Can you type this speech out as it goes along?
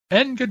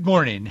And good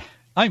morning.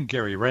 I'm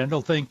Gary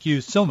Randall. Thank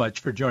you so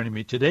much for joining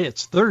me today.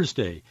 It's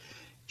Thursday,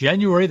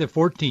 January the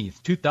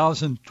 14th,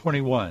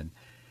 2021,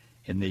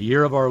 in the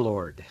year of our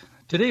Lord.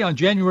 Today on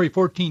January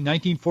 14,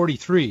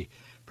 1943,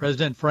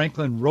 President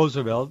Franklin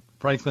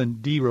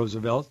D.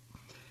 Roosevelt,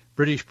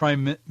 British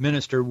Prime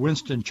Minister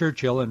Winston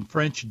Churchill, and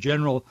French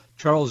General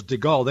Charles de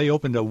Gaulle, they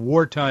opened a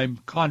wartime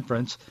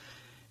conference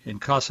in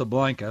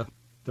Casablanca.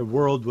 The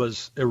world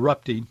was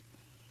erupting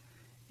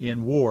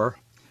in war.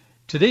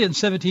 Today in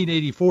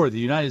 1784, the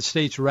United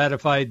States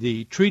ratified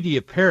the Treaty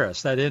of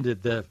Paris. That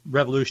ended the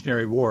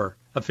Revolutionary War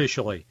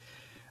officially.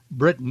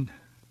 Britain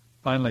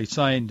finally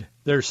signed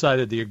their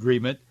side of the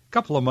agreement a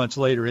couple of months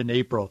later in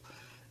April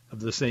of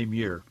the same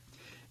year.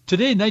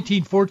 Today in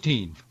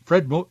 1914,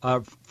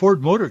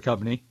 Ford Motor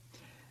Company,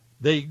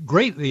 they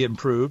greatly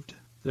improved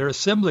their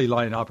assembly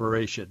line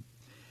operation.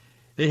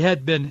 They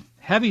had been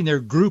having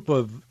their group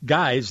of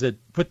guys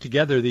that put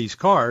together these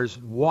cars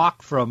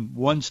walk from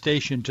one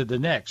station to the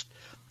next.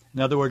 In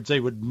other words, they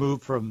would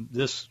move from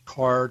this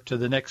car to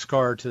the next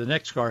car to the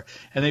next car,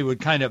 and they would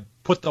kind of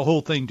put the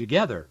whole thing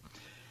together.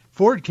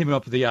 Ford came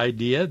up with the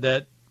idea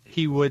that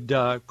he would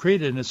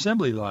create an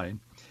assembly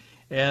line,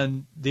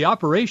 and the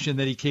operation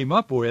that he came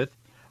up with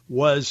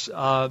was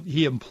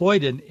he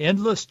employed an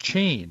endless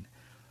chain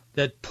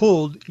that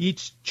pulled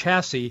each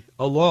chassis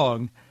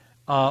along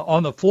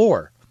on the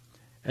floor.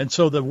 And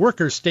so the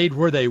workers stayed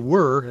where they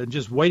were and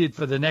just waited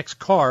for the next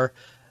car,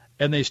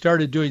 and they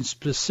started doing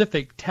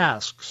specific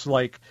tasks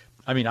like,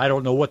 I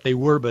don't know what they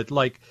were, but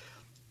like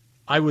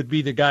I would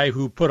be the guy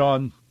who put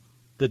on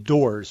the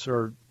doors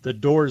or the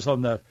doors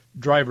on the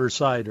driver's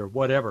side or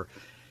whatever.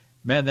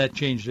 Man, that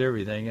changed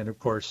everything. And, of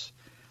course,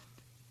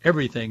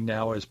 everything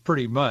now is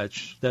pretty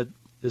much that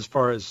as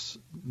far as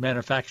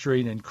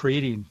manufacturing and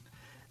creating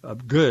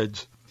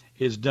goods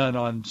is done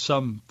on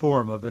some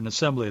form of an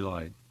assembly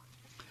line.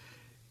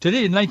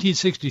 Today in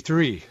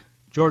 1963,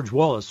 George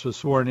Wallace was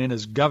sworn in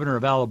as governor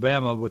of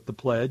Alabama with the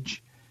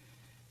pledge,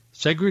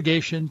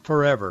 segregation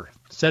forever,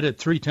 said it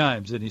 3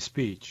 times in his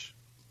speech.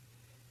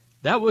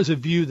 That was a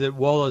view that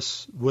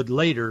Wallace would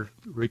later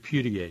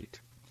repudiate.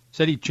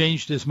 Said he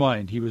changed his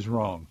mind. He was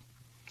wrong.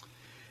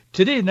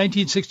 Today in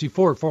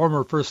 1964,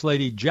 former First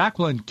Lady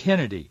Jacqueline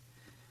Kennedy,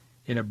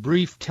 in a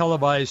brief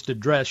televised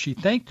address, she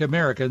thanked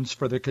Americans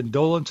for their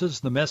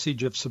condolences, the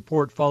message of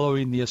support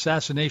following the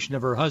assassination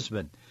of her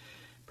husband,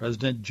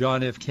 President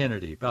John F.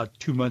 Kennedy, about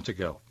 2 months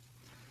ago.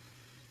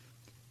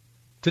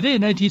 Today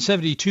in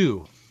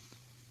 1972,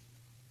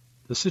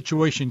 the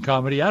Situation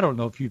comedy, I don't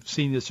know if you've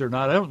seen this or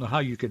not. I don't know how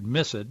you could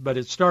miss it, but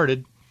it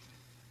started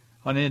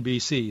on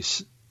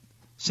NBC.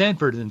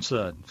 Sanford and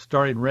Son,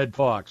 starring Red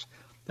Fox.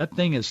 That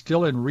thing is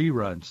still in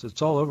reruns.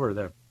 It's all over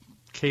the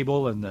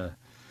cable and the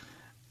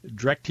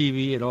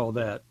DirecTV and all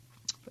that.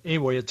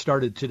 Anyway, it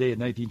started today in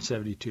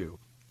 1972.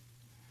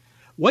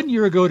 1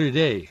 year ago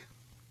today,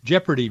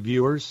 Jeopardy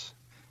viewers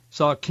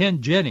saw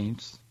Ken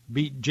Jennings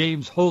beat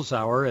James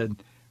Holzhauer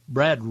and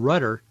Brad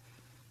Rutter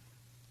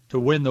to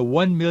win the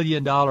 $1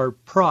 million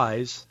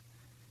prize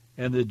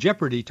and the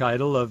Jeopardy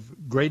title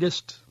of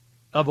Greatest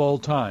of All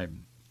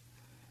Time.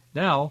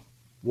 Now,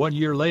 1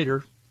 year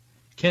later,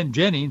 Ken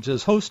Jennings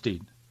is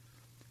hosting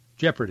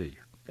Jeopardy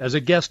as a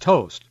guest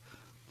host.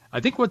 I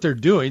think what they're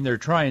doing, they're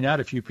trying out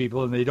a few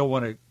people, and they don't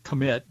want to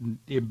commit and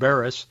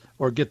embarrass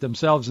or get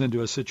themselves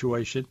into a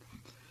situation.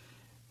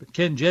 But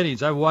Ken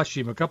Jennings, I've watched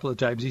him a couple of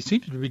times. He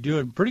seems to be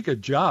doing a pretty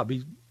good job.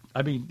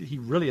 He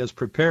really is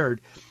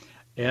prepared.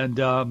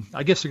 And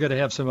I guess they're going to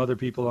have some other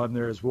people on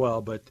there as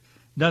well. But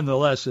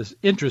nonetheless, it's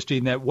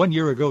interesting that 1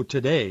 year ago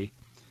today,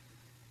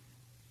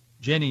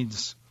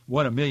 Jennings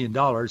won $1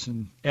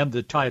 million and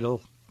the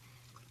title,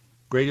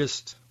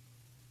 Greatest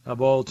of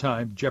All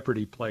Time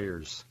Jeopardy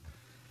Players.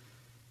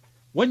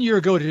 1 year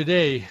ago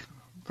today,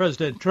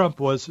 President Trump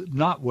was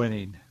not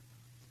winning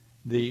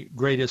the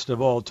greatest of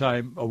all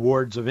time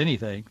awards of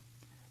anything.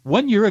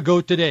 1 year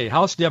ago today,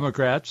 House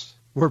Democrats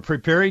were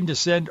preparing to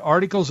send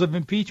articles of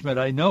impeachment.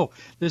 I know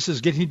this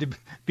is getting to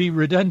be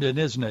redundant,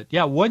 isn't it?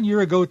 Yeah, 1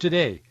 year ago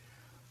today,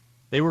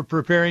 they were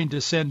preparing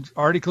to send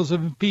articles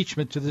of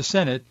impeachment to the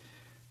Senate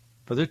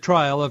for the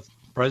trial of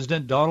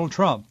President Donald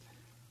Trump.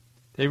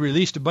 They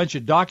released a bunch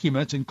of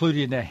documents,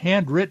 including a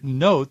handwritten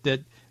note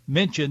that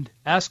mentioned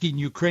asking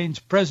Ukraine's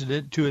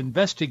president to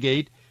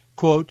investigate,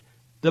 quote,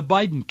 the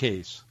Biden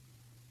case.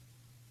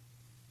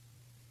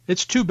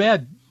 It's too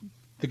bad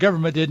the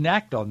government didn't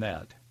act on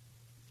that,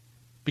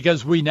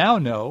 because we now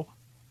know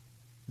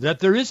that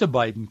there is a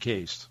Biden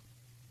case.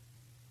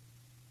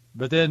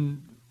 But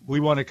then we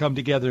want to come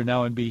together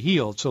now and be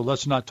healed, so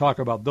let's not talk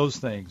about those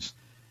things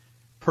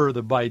per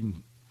the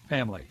Biden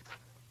family.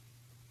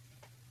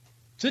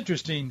 It's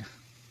interesting.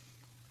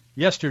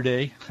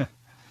 Yesterday,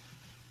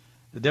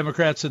 the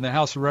Democrats in the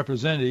House of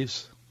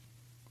Representatives,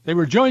 they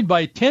were joined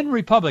by 10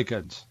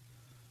 Republicans.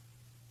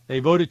 They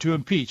voted to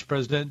impeach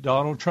President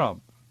Donald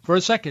Trump for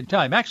a second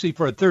time, actually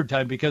for a third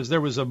time, because there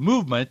was a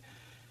movement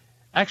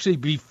actually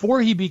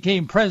before he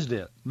became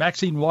president.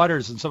 Maxine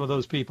Waters and some of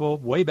those people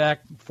way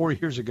back 4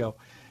 years ago,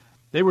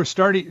 They were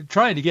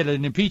trying to get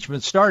an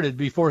impeachment started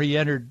before he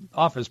entered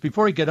office.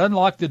 Before he could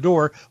unlock the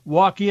door,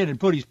 walk in, and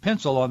put his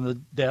pencil on the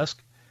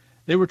desk,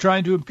 they were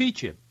trying to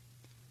impeach him.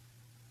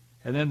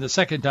 And then the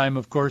second time,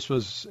 of course,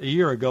 was a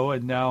year ago,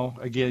 and now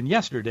again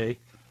yesterday.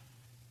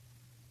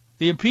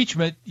 The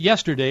impeachment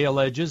yesterday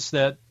alleges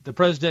that the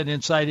president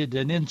incited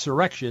an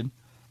insurrection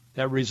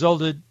that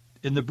resulted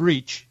in the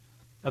breach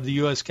of the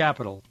U.S.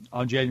 Capitol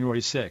on January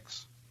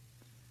 6th.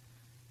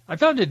 I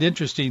found it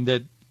interesting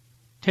that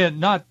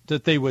not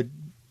that they would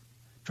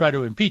try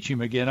to impeach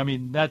him again. I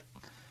mean, that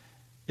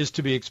is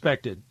to be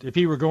expected. If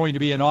he were going to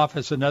be in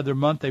office another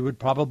month, they would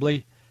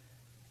probably,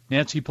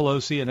 Nancy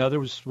Pelosi and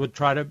others would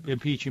try to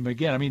impeach him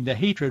again. I mean, the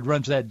hatred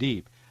runs that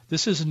deep.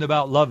 This isn't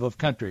about love of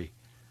country.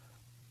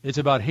 It's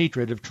about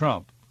hatred of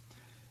Trump.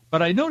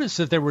 But I noticed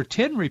that there were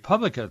 10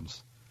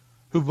 Republicans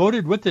who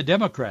voted with the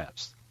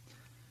Democrats.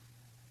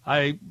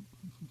 I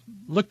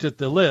looked at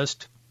the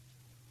list.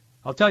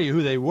 I'll tell you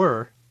who they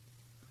were.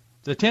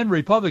 The 10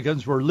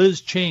 Republicans were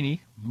Liz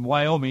Cheney from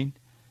Wyoming,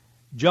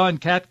 John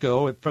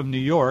Katko from New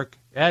York,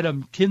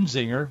 Adam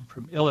Kinzinger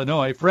from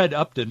Illinois, Fred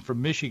Upton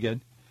from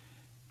Michigan,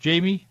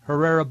 Jamie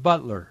Herrera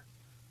Butler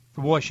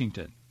from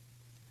Washington,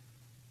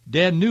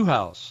 Dan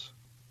Newhouse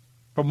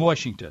from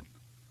Washington,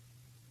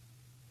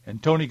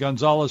 and Tony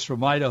Gonzalez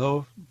from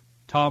Idaho,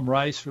 Tom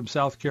Rice from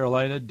South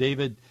Carolina,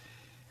 David,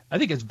 I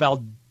think it's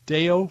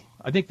Valdeo,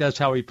 I think that's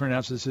how he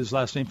pronounces his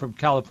last name, from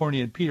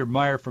California, and Peter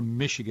Meyer from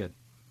Michigan.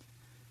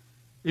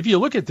 If you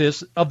look at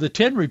this, of the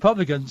 10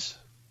 Republicans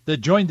that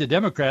joined the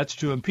Democrats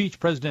to impeach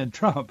President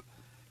Trump,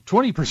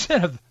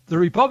 20% of the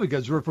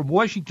Republicans were from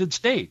Washington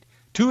State,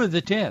 2 of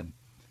the 10.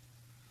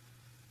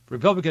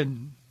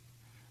 Republican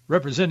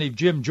Representative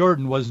Jim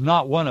Jordan was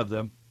not one of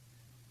them.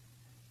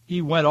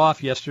 He went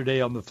off yesterday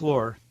on the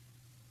floor.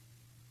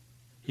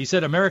 He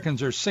said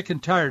Americans are sick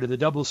and tired of the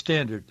double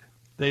standard.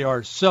 They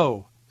are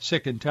so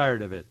sick and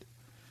tired of it.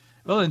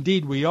 Well,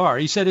 indeed we are.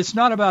 He said it's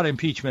not about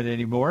impeachment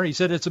anymore. He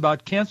said it's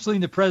about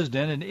canceling the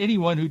president and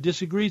anyone who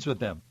disagrees with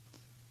them.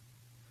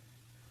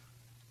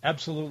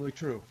 Absolutely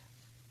true.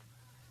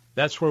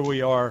 That's where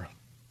we are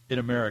in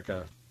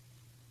America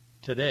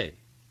today.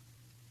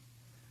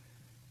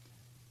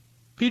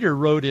 Peter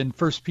wrote in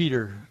 1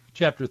 Peter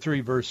chapter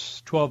 3,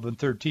 verse 12 and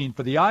 13,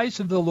 "For the eyes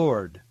of the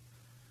Lord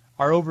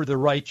are over the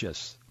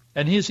righteous,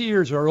 and his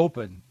ears are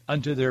open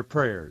unto their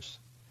prayers."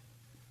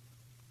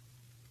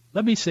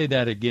 Let me say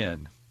that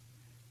again.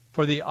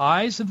 For the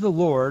eyes of the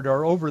Lord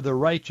are over the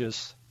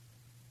righteous,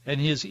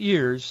 and his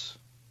ears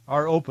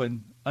are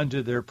open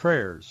unto their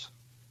prayers.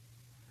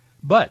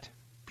 But,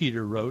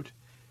 Peter wrote,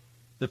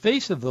 the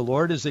face of the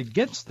Lord is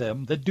against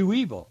them that do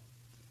evil.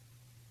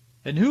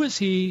 And who is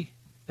he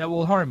that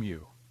will harm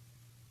you,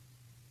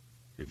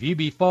 if ye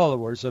be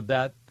followers of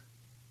that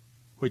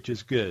which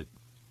is good?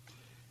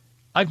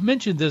 I've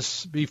mentioned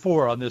this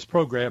before on this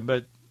program,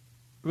 but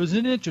it was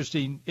an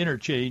interesting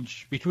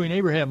interchange between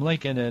Abraham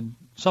Lincoln and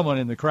someone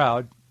in the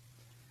crowd.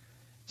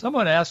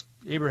 Someone asked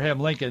Abraham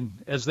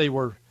Lincoln, as they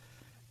were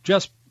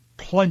just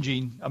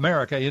plunging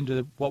America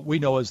into what we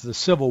know as the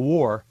Civil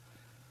War,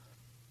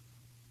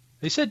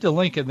 they said to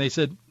Lincoln, they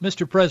said,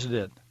 "Mr.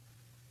 President,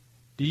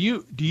 do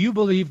you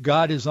believe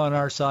God is on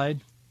our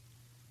side?"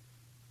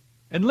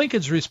 And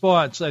Lincoln's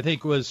response, I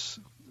think, was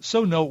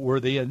so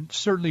noteworthy and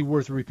certainly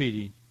worth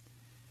repeating.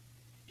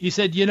 He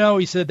said,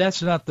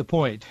 that's not the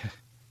point.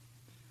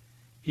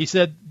 He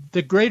said,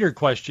 the greater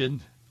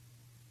question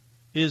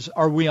is,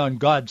 are we on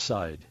God's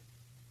side?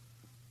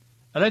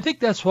 And I think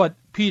that's what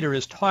Peter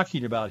is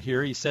talking about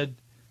here. He said,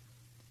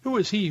 who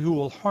is he who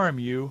will harm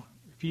you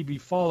if ye be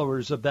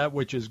followers of that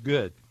which is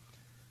good?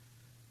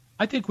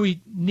 I think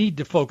we need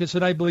to focus,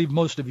 and I believe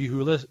most of you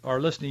who are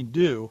listening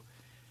do,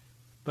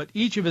 but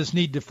each of us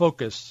need to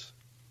focus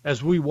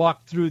as we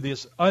walk through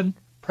this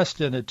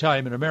unprecedented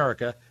time in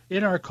America,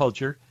 in our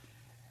culture,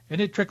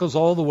 and it trickles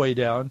all the way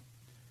down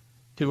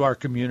to our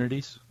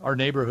communities, our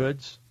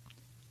neighborhoods,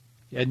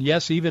 and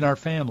yes, even our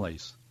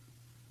families.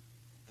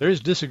 There is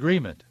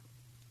disagreement.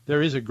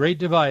 There is a great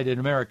divide in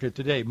America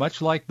today,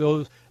 much like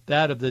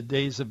that of the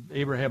days of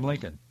Abraham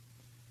Lincoln.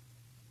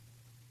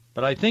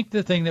 But I think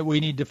the thing that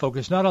we need to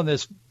focus, not on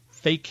this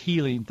fake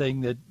healing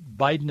thing that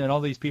Biden and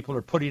all these people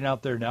are putting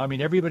out there now. I mean,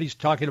 everybody's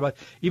talking about,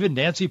 even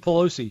Nancy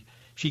Pelosi,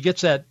 she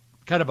gets that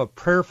kind of a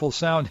prayerful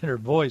sound in her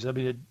voice. I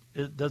mean,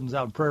 it doesn't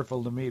sound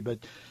prayerful to me, but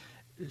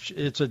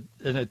it's an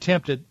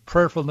attempt at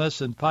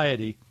prayerfulness and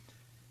piety.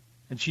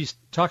 And she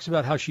talks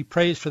about how she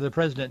prays for the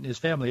president and his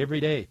family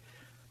every day.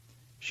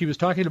 She was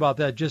talking about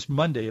that just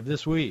Monday of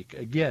this week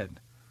again.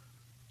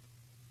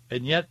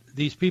 And yet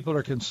these people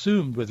are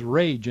consumed with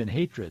rage and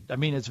hatred. I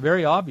mean, it's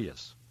very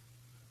obvious.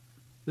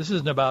 This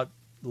isn't about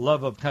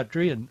love of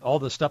country and all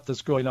the stuff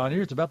that's going on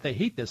here. It's about they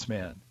hate this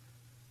man.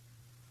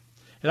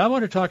 And I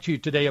want to talk to you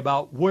today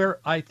about where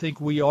I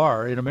think we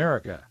are in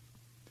America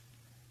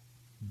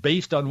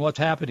based on what's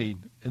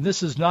happening. And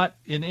this is not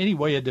in any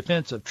way a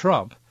defense of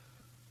Trump.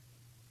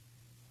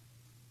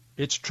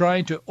 It's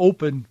trying to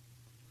open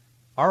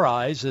our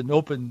eyes and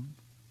open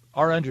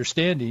our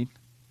understanding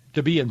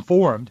to be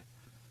informed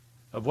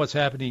of what's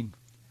happening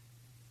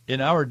in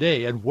our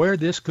day and where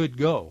this could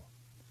go.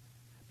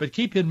 But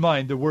keep in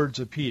mind the words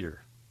of Peter.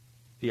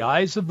 The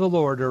eyes of the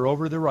Lord are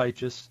over the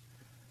righteous,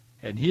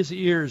 and his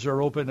ears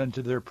are open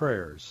unto their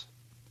prayers.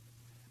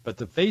 But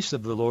the face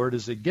of the Lord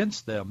is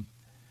against them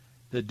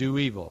that do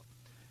evil.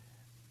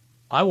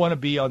 I want to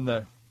be on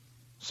the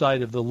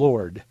side of the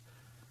Lord,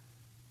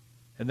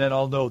 and then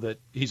I'll know that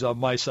he's on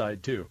my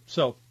side too.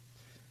 So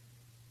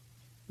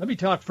let me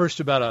talk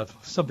first about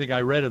something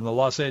I read in the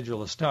Los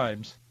Angeles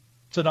Times.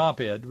 It's an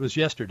op-ed. It was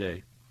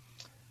yesterday.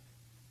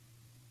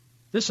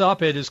 This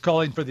op-ed is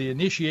calling for the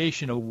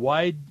initiation of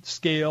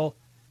wide-scale,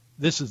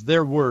 this is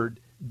their word,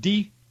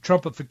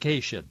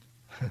 de-Trumpification.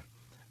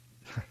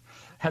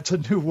 That's a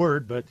new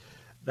word, but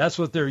that's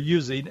what they're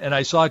using, and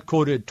I saw it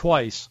quoted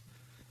twice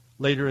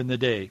later in the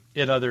day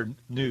in other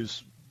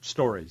news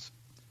stories.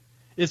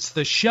 It's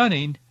the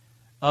shunning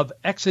of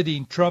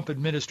exiting Trump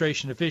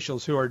administration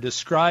officials who are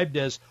described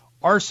as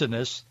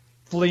arsonists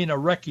fleeing a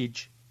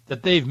wreckage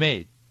that they've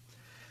made.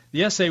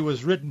 The essay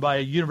was written by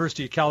a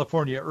University of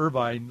California,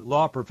 Irvine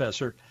law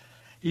professor.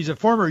 He's a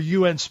former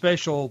UN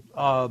special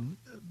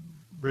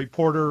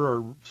reporter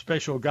or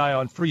special guy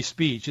on free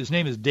speech. His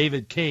name is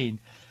David Kane.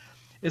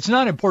 It's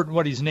not important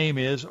what his name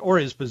is or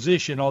his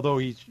position, although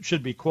he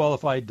should be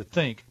qualified to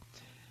think.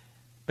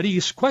 But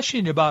he's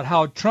questioning about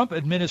how Trump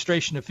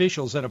administration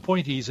officials and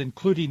appointees,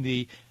 including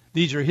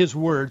these are his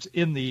words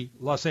in the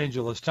Los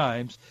Angeles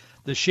Times,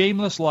 the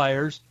shameless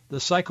liars, the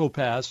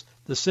psychopaths,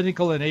 the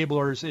cynical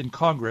enablers in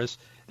Congress,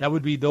 that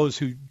would be those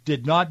who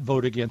did not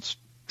vote against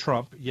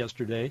Trump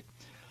yesterday,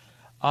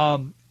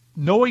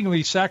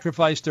 knowingly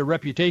sacrificed their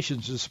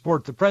reputations to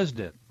support the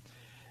president.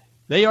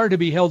 They are to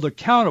be held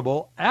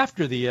accountable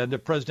after the end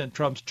of President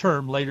Trump's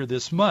term later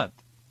this month.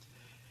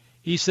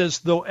 He says,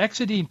 though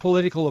exiting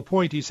political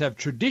appointees have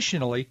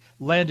traditionally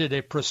landed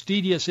at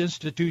prestigious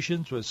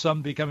institutions, with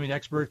some becoming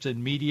experts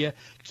in media,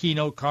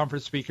 keynote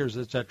conference speakers,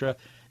 etc.,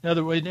 in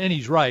other words, and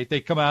he's right,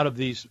 they come out of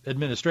these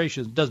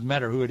administrations, doesn't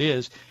matter who it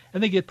is,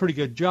 and they get pretty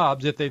good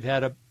jobs if they've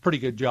had a pretty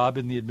good job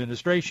in the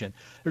administration.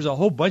 There's a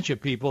whole bunch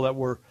of people that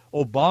were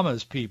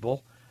Obama's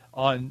people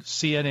on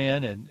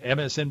CNN and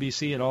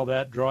MSNBC and all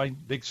that, drawing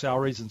big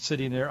salaries and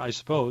sitting there, I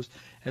suppose,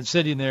 and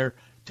sitting there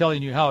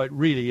telling you how it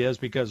really is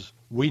because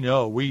we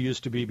know we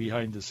used to be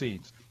behind the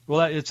scenes.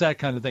 Well, it's that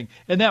kind of thing.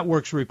 And that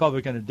works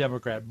Republican and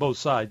Democrat, both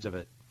sides of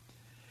it.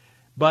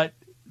 But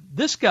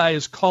this guy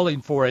is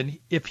calling for, and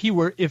if he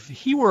were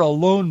a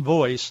lone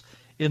voice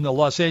in the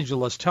Los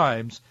Angeles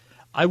Times,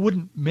 I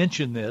wouldn't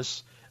mention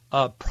this,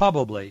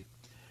 probably.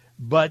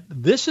 But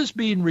this is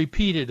being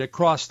repeated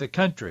across the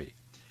country.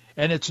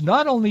 And it's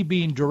not only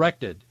being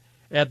directed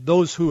at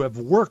those who have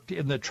worked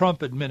in the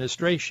Trump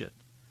administration.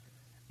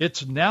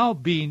 It's now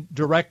being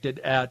directed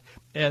at,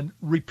 and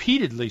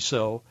repeatedly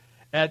so,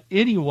 at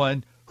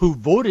anyone who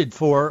voted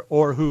for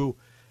or who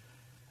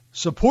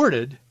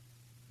supported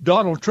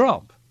Donald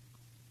Trump.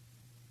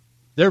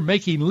 They're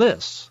making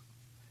lists,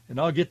 and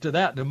I'll get to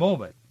that in a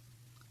moment.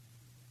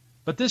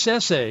 But this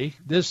essay,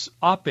 this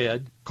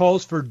op-ed,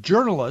 calls for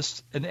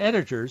journalists and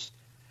editors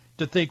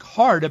to think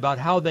hard about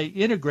how they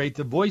integrate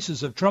the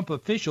voices of Trump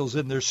officials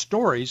in their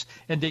stories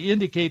and to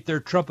indicate their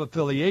Trump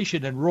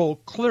affiliation and role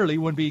clearly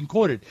when being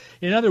quoted.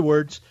 In other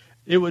words,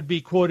 it would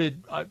be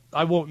quoted,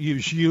 I won't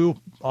use you,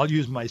 I'll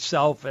use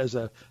myself as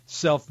a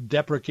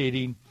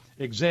self-deprecating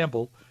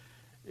example.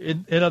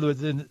 In other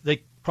words,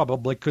 they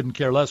probably couldn't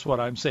care less what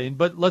I'm saying,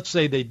 but let's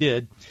say they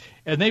did.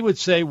 And they would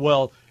say,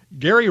 well,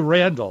 Gary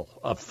Randall,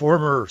 a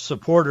former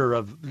supporter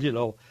of,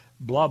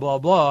 blah, blah,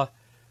 blah,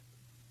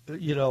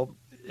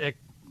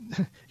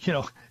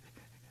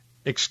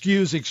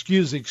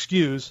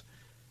 excuse,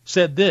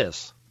 said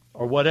this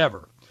or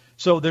whatever.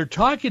 So they're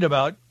talking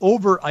about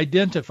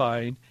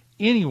over-identifying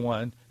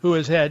anyone who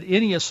has had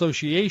any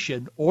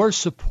association or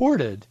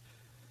supported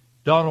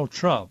Donald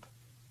Trump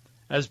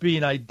as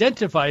being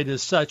identified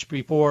as such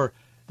before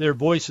their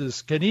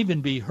voices can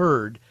even be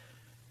heard,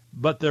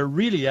 but they're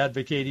really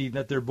advocating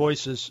that their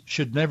voices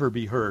should never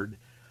be heard,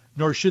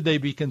 nor should they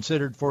be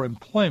considered for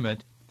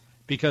employment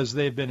because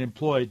they've been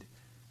employed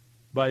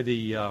by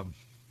the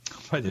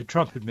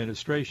Trump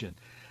administration.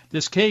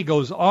 This K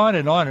goes on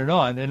and on and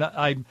on,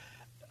 and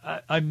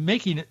I'm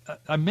making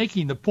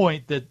the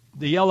point that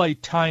the LA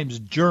Times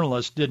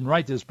journalist didn't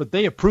write this, but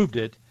they approved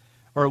it,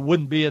 or it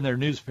wouldn't be in their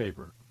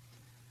newspaper.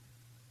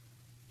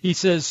 He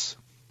says,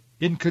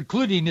 in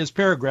concluding his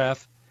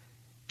paragraph,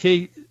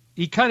 he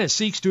kind of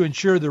seeks to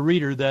ensure the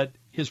reader that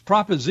his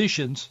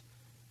propositions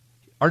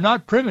are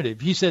not primitive.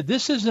 He said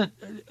this isn't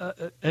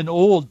an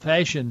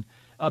old-fashioned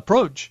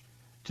approach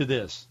to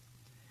this.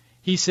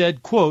 He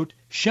said, quote,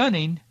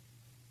 shunning,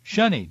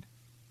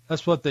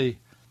 that's what the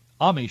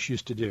Amish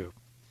used to do.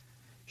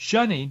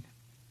 Shunning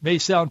may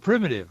sound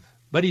primitive,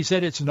 but he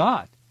said it's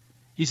not.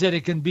 He said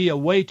it can be a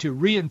way to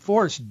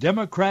reinforce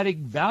democratic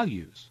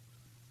values.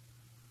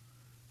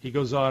 He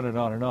goes on and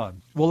on and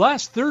on. Well,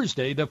 last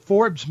Thursday, the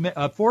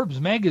Forbes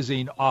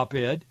magazine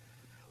op-ed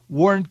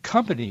warned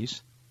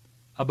companies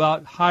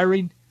about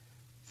hiring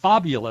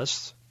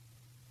fabulists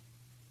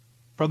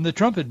from the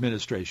Trump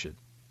administration.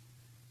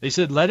 They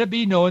said, let it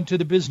be known to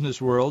the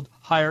business world,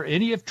 hire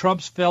any of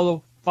Trump's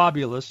fellow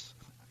fabulists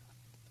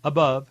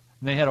above.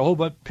 And they had a whole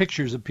bunch of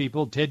pictures of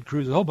people, Ted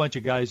Cruz, a whole bunch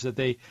of guys that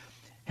they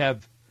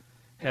have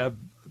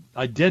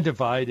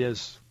identified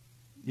as,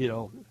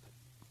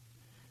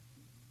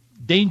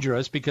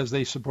 dangerous because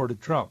they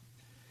supported Trump.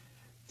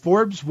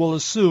 Forbes will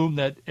assume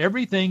that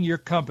everything your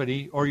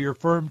company or your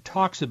firm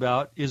talks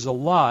about is a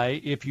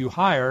lie if you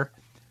hire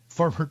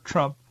former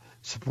Trump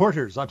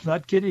supporters. I'm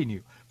not kidding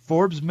you.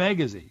 Forbes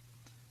magazine.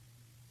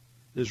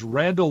 There's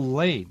Randall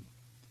Lane.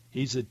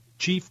 He's a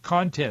chief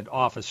content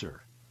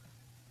officer.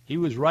 He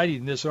was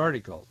writing this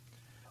article.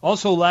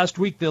 Also last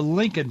week, the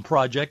Lincoln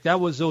Project, that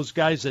was those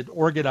guys that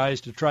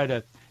organized to try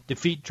to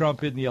defeat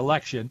Trump in the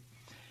election.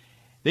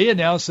 They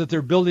announced that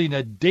they're building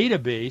a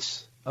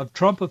database of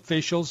Trump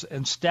officials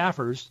and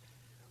staffers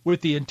with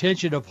the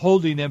intention of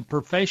holding them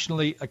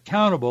professionally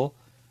accountable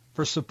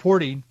for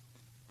supporting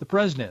the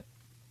president.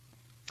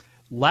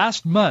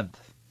 Last month,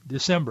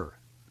 December,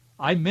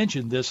 I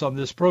mentioned this on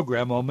this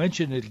program. I'll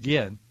mention it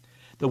again.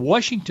 The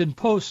Washington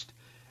Post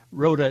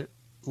wrote a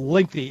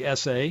lengthy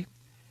essay,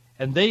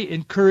 and they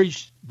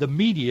encouraged the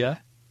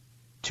media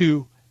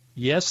to,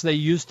 yes, they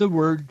used the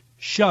word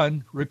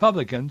shun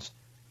Republicans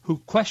who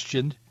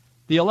questioned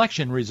the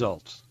election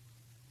results.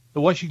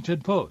 The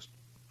Washington Post.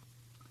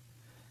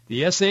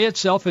 The essay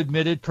itself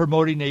admitted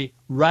promoting a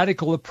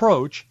radical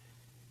approach,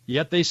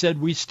 yet they said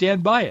we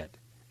stand by it.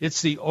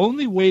 It's the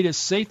only way to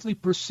safely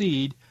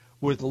proceed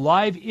with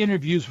live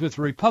interviews with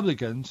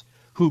Republicans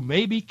who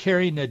may be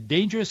carrying a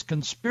dangerous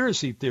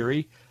conspiracy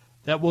theory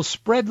that will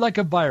spread like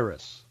a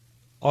virus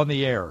on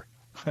the air.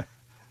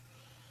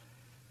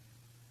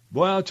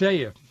 Boy, I'll tell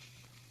you,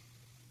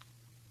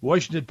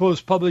 Washington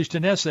Post published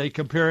an essay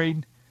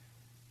comparing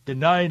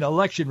denying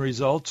election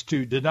results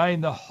to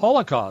denying the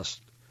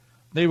Holocaust.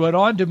 They went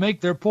on to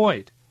make their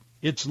point.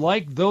 It's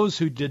like those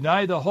who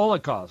deny the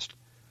Holocaust.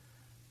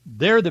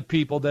 They're the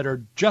people that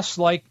are just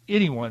like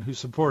anyone who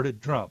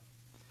supported Trump.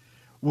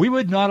 We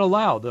would not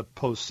allow, the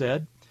Post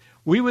said,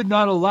 we would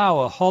not allow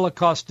a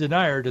Holocaust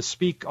denier to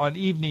speak on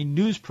evening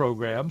news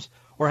programs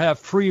or have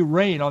free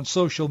reign on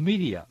social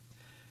media.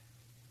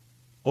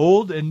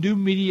 Old and new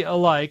media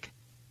alike,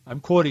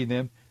 I'm quoting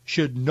them,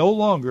 should no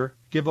longer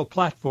give a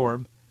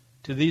platform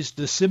to these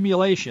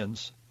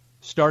dissimulations,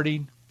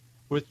 starting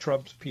with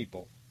Trump's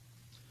people.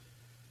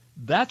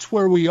 That's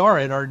where we are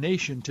in our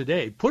nation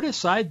today. Put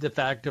aside the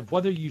fact of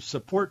whether you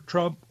support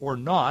Trump or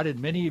not, and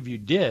many of you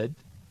did,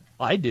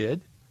 I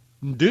did,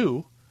 and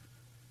do,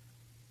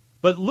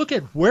 but look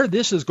at where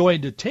this is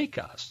going to take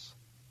us.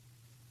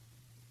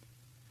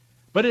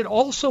 But it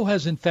also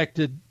has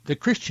infected the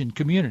Christian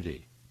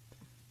community,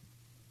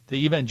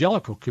 the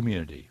evangelical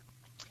community.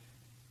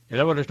 And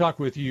I want to talk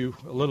with you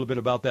a little bit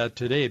about that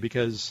today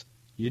because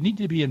you need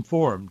to be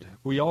informed.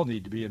 We all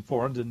need to be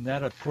informed, and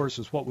that, of course,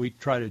 is what we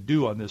try to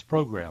do on this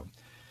program.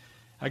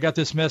 I got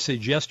this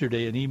message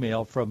yesterday, an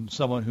email from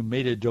someone who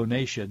made a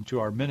donation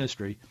to our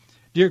ministry.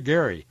 Dear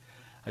Gary,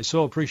 I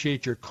so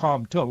appreciate your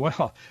calm tone.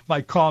 Well,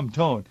 my calm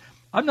tone.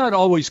 I'm not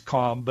always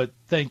calm, but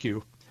thank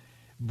you.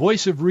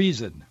 Voice of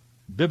reason,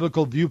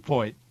 biblical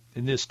viewpoint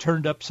in this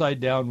turned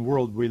upside-down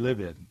world we live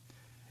in.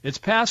 It's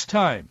past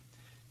time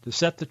to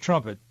set the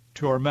trumpet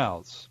to our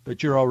mouths,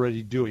 but you're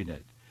already doing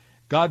it.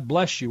 God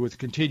bless you with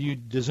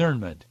continued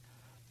discernment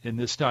in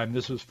this time.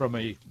 This was from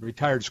a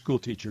retired school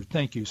teacher.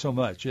 Thank you so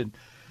much. And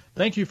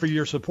thank you for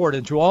your support.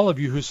 And to all of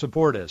you who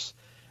support us,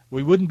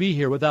 we wouldn't be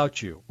here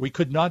without you. We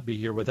could not be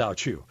here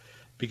without you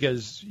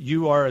because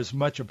you are as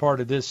much a part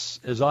of this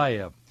as I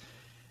am.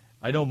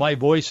 I know my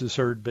voice is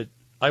heard, but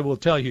I will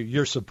tell you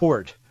your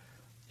support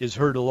is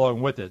heard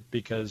along with it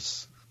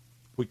because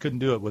we couldn't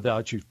do it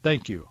without you.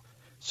 Thank you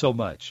so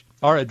much.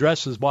 Our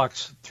address is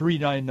Box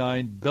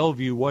 399,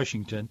 Bellevue,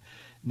 Washington,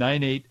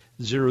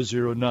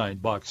 98009.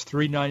 Box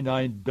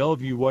 399,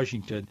 Bellevue,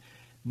 Washington,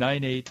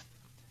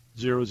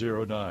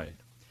 98009.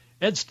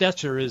 Ed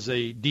Stetzer is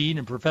a dean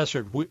and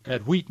professor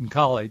at Wheaton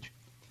College.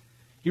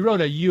 He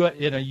wrote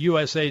in a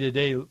USA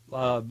Today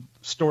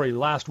story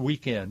last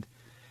weekend.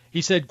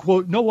 He said,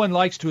 quote, "No one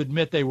likes to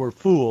admit they were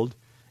fooled.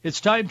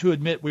 It's time to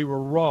admit we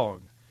were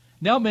wrong.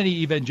 Now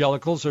many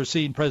evangelicals are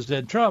seeing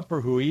President Trump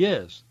for who he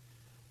is,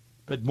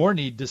 but more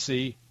need to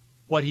see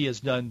what he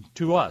has done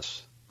to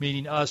us,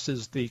 meaning us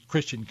as the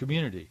Christian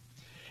community.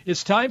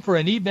 It's time for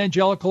an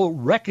evangelical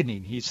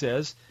reckoning," he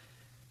says,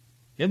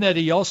 in that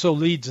he also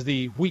leads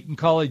the Wheaton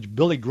College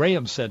Billy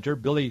Graham Center.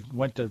 Billy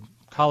went to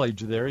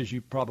college there, as you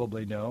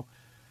probably know.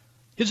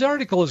 His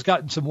article has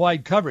gotten some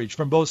wide coverage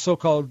from both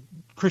so-called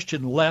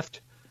Christian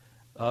left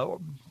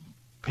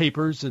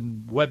papers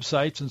and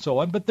websites and so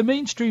on, but the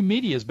mainstream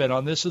media has been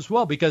on this as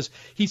well because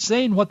he's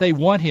saying what they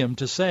want him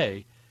to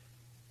say,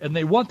 and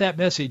they want that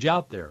message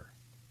out there.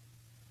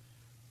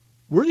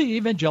 Were the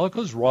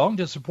evangelicals wrong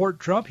to support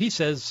Trump? He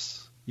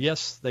says,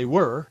 yes, they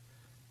were.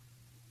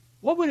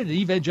 What would an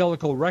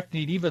evangelical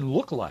reckoning even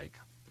look like?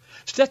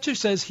 Stetzer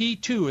says he,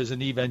 too, is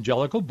an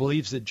evangelical,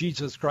 believes that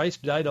Jesus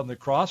Christ died on the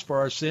cross for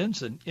our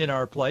sins and in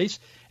our place,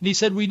 and he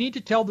said we need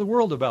to tell the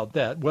world about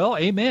that. Well,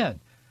 amen.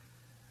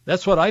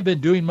 That's what I've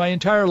been doing my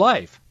entire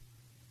life.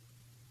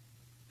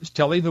 is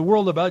telling the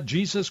world about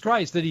Jesus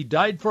Christ, that he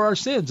died for our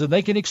sins and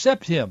they can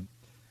accept him.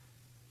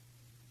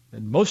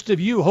 And most of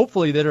you,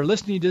 hopefully, that are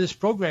listening to this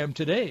program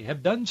today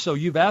have done so.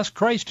 You've asked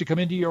Christ to come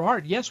into your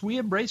heart. Yes, we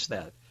embrace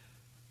that.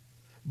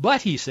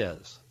 But, he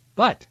says,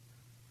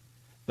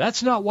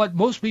 that's not what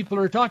most people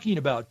are talking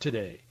about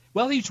today.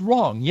 Well, he's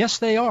wrong. Yes,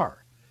 they are.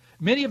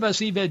 Many of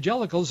us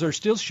evangelicals are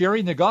still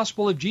sharing the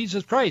gospel of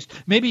Jesus Christ.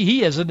 Maybe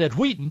he isn't at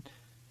Wheaton,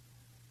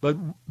 but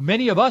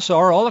many of us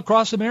are all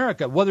across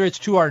America, whether it's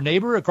to our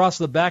neighbor across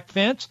the back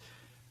fence,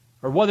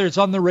 or whether it's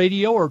on the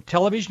radio or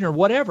television or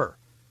whatever,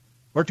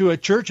 or to a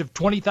church of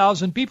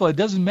 20,000 people. It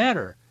doesn't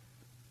matter.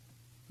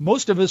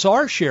 Most of us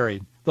are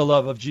sharing the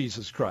love of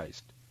Jesus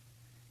Christ.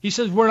 He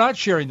says we're not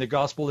sharing the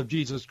gospel of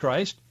Jesus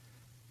Christ.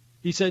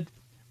 He said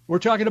we're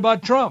talking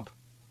about Trump.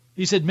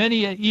 He said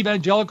many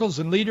evangelicals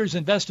and leaders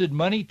invested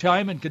money,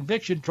 time, and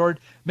conviction toward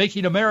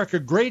making America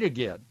great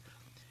again.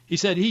 He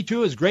said he,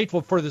 too, is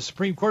grateful for the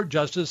Supreme Court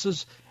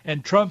justices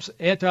and Trump's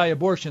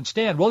anti-abortion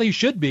stand. Well, he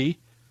should be.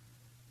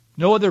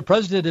 No other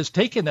president has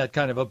taken that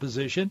kind of a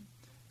position.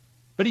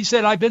 But he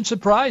said, I've been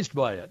surprised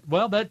by it.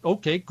 Well,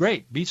 okay,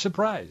 great, be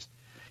surprised.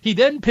 He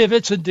then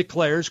pivots and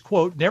declares,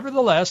 quote,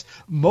 nevertheless,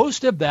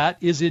 most of that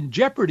is in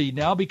jeopardy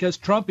now because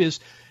Trump is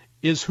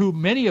who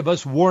many of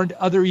us warned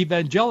other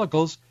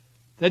evangelicals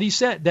that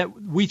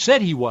we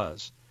said he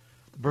was.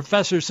 The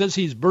professor says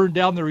he's burned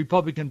down the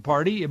Republican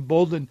Party,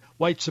 emboldened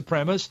white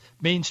supremacists,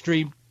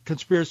 mainstream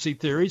conspiracy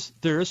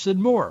theorists,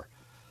 and more.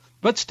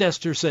 But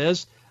Stetzer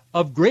says,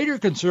 of greater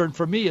concern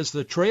for me is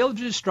the trail of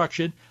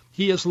destruction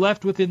he has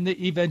left within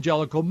the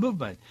evangelical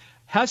movement.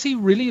 Has he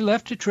really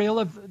left a trail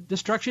of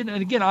destruction?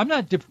 And again, I'm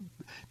not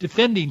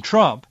defending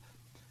Trump.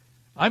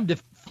 I'm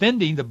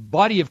defending the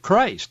body of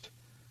Christ.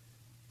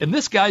 And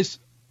this guy's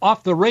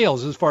off the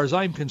rails as far as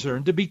I'm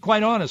concerned, to be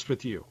quite honest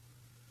with you.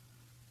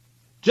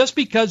 Just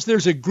because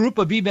there's a group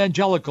of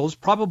evangelicals,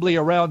 probably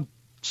around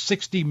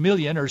 60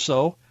 million or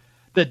so,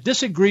 that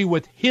disagree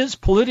with his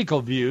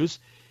political views,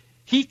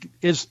 he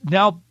is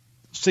now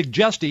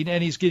suggesting,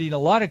 and he's getting a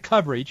lot of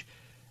coverage,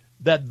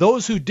 that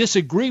those who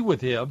disagree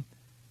with him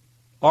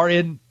are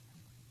in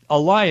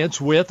alliance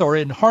with or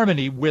in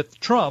harmony with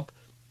Trump,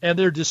 and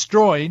they're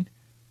destroying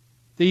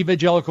the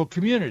evangelical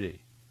community.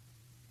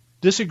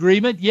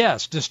 Disagreement?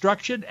 Yes.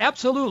 Destruction?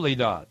 Absolutely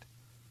not.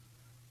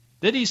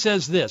 Then he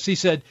says this. He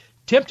said,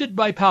 tempted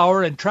by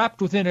power and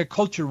trapped within a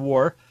culture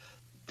war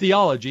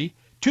theology,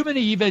 too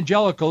many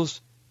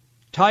evangelicals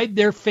tied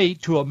their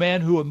fate to a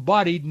man who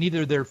embodied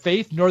neither their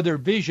faith nor their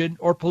vision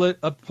or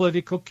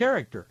political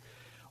character.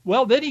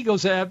 Well, then he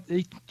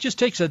just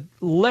takes a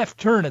left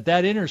turn at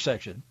that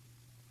intersection.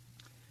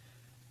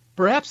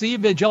 Perhaps the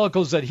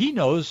evangelicals that he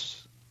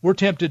knows were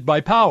tempted by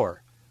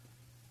power,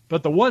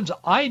 but the ones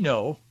I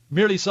know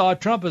merely saw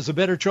Trump as a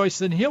better choice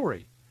than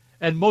Hillary,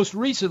 and most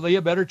recently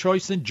a better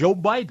choice than Joe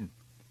Biden.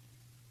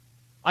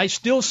 I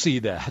still see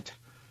that.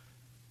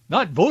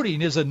 Not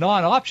voting is a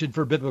non-option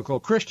for biblical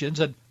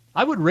Christians, and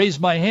I would raise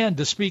my hand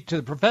to speak to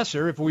the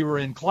professor if we were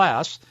in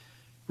class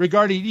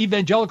regarding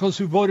evangelicals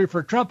who voted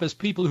for Trump as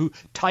people who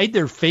tied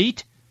their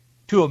fate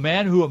to a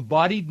man who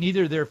embodied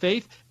neither their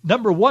faith.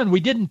 Number one, we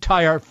didn't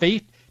tie our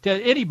faith to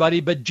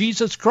anybody but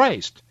Jesus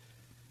Christ.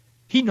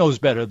 He knows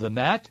better than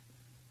that.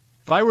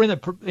 If I were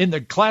in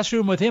the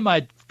classroom with him,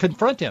 I'd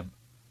confront him.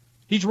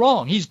 He's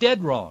wrong. He's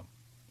dead wrong.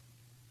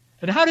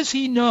 And how does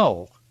he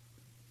know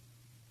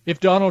if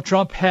Donald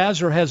Trump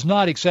has or has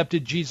not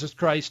accepted Jesus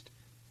Christ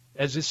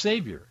as his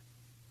Savior?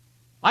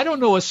 I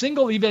don't know a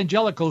single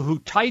evangelical who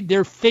tied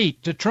their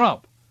fate to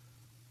Trump.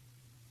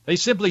 They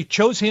simply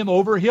chose him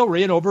over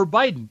Hillary and over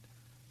Biden.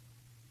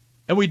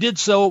 And we did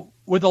so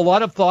with a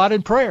lot of thought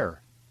and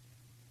prayer.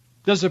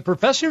 Does the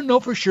professor know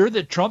for sure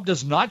that Trump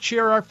does not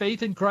share our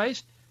faith in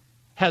Christ?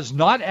 Has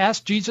not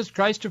asked Jesus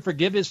Christ to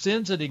forgive his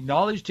sins and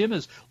acknowledged him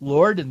as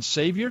Lord and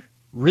Savior,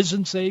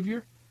 risen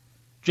Savior?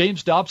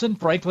 James Dobson,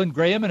 Franklin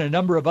Graham, and a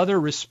number of other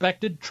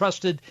respected,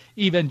 trusted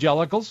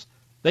evangelicals,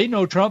 they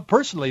know Trump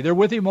personally. They're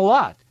with him a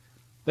lot.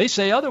 They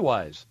say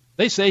otherwise.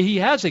 They say he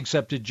has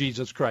accepted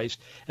Jesus Christ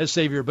as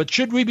Savior. But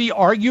should we be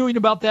arguing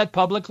about that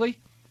publicly?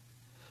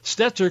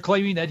 Stetzer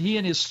claiming that he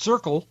and his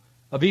circle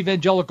of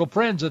evangelical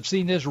friends have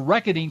seen this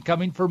reckoning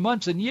coming for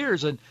months and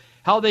years, and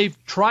how they've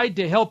tried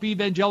to help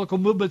evangelical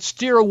movements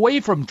steer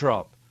away from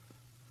Trump.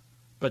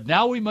 But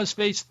now we must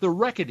face the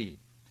reckoning.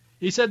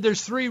 He said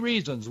there's three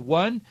reasons.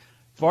 One,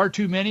 far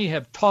too many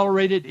have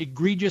tolerated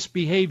egregious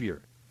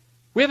behavior.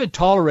 We haven't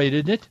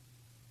tolerated it.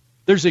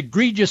 There's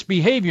egregious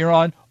behavior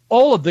on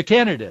all of the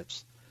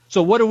candidates.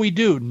 So what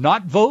do?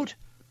 Not vote?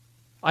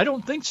 I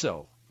don't think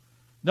so.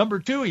 Number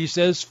two, he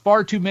says,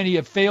 far too many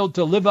have failed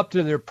to live up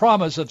to their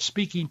promise of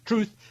speaking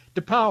truth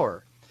to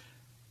power.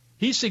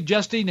 He's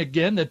suggesting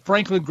again that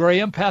Franklin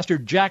Graham, Pastor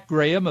Jack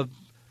Graham of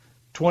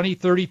 20,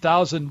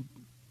 30,000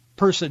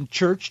 person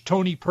church,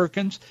 Tony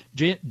Perkins,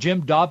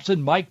 Jim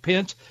Dobson, Mike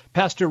Pence,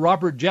 Pastor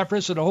Robert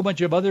Jeffress, and a whole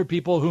bunch of other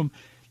people whom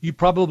you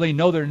probably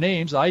know their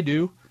names. I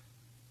do.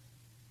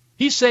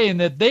 He's saying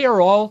that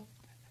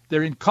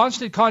they're in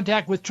constant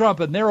contact with Trump,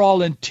 and they're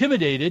all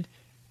intimidated,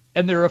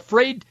 and they're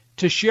afraid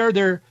to share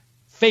their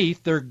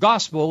faith, their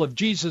gospel of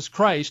Jesus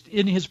Christ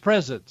in his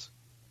presence.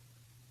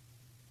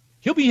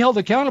 He'll be held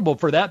accountable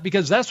for that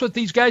because that's what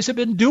these guys have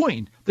been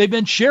doing. They've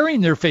been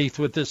sharing their faith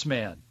with this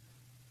man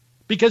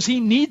because he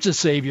needs a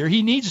Savior.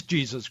 He needs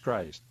Jesus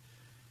Christ.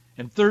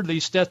 And thirdly,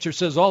 Stetzer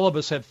says all of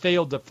us have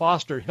failed to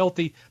foster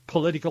healthy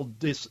political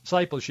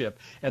discipleship.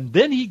 And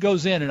then he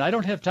goes in, and I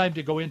don't have time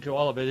to go into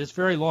all of it. It's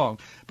very long.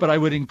 But I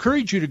would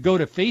encourage you to go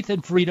to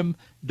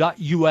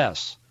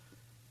faithandfreedom.us,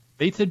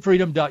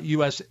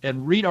 faithandfreedom.us,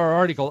 and read our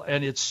article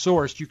and its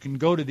source. You can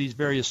go to these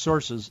various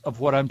sources of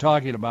what I'm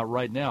talking about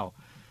right now.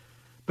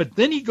 But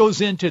then he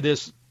goes into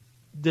this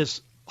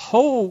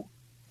whole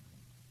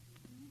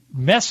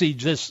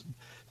message, this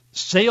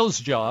sales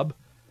job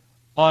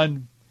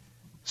on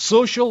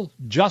social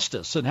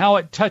justice and how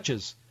it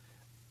touches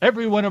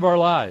every one of our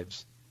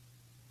lives.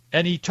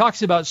 And he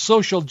talks about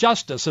social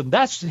justice, and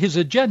that's his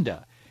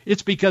agenda.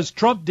 It's because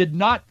Trump did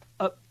not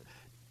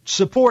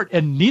support,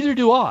 and neither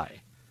do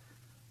I,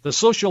 the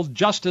social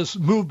justice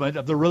movement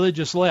of the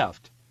religious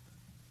left.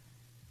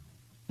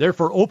 They're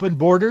for open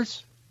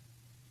borders.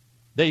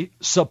 They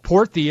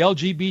support the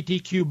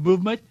LGBTQ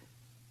movement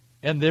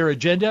and their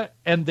agenda,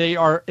 and they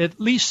are at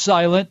least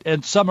silent,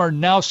 and some are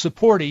now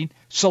supporting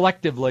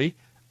selectively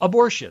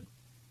abortion,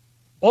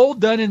 all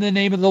done in the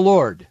name of the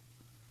Lord.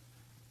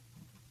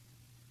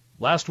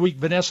 Last week,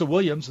 Vanessa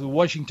Williams of the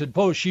Washington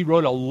Post, she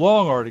wrote a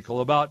long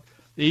article about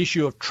the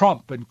issue of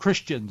Trump and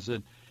Christians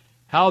and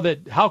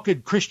how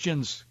could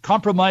Christians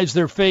compromise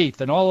their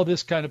faith and all of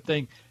this kind of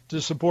thing to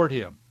support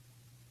him.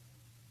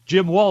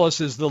 Jim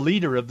Wallace is the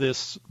leader of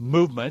this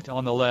movement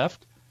on the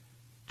left.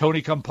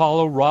 Tony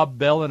Campolo, Rob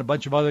Bell, and a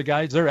bunch of other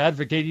guys, they're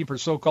advocating for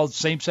so-called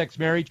same-sex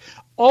marriage,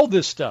 all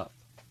this stuff.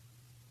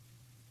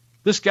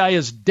 This guy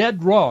is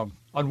dead wrong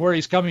on where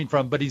he's coming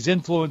from, but he's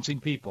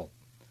influencing people.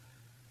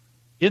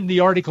 In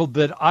the article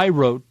that I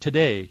wrote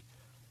today,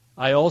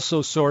 I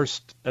also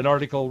sourced an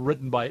article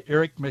written by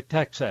Eric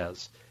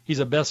Metaxas. He's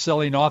a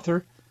best-selling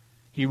author.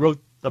 He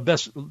wrote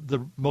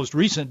the most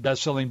recent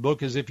best-selling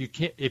book is If You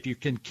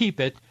Can Keep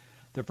It,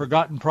 The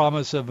Forgotten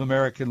Promise of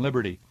American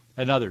Liberty,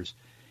 and others.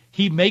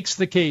 He makes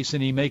the case,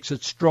 and he makes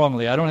it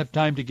strongly. I don't have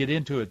time to get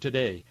into it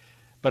today,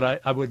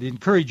 but I would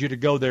encourage you to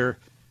go there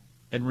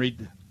and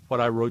read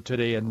what I wrote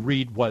today and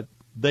read what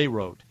they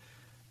wrote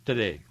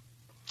today.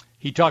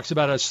 He talks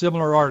about a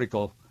similar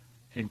article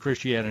in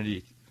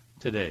Christianity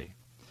Today.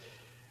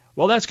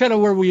 Well, that's kind of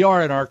where we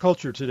are in our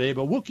culture today,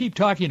 but we'll keep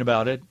talking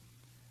about it.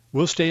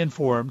 We'll stay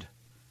informed.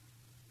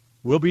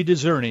 We'll be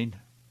discerning.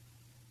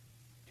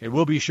 And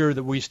we'll be sure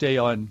that we stay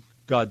on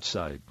God's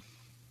side.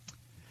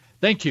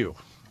 Thank you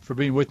for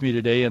being with me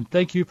today, and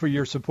thank you for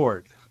your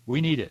support.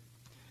 We need it.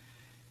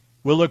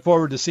 We'll look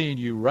forward to seeing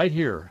you right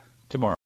here tomorrow.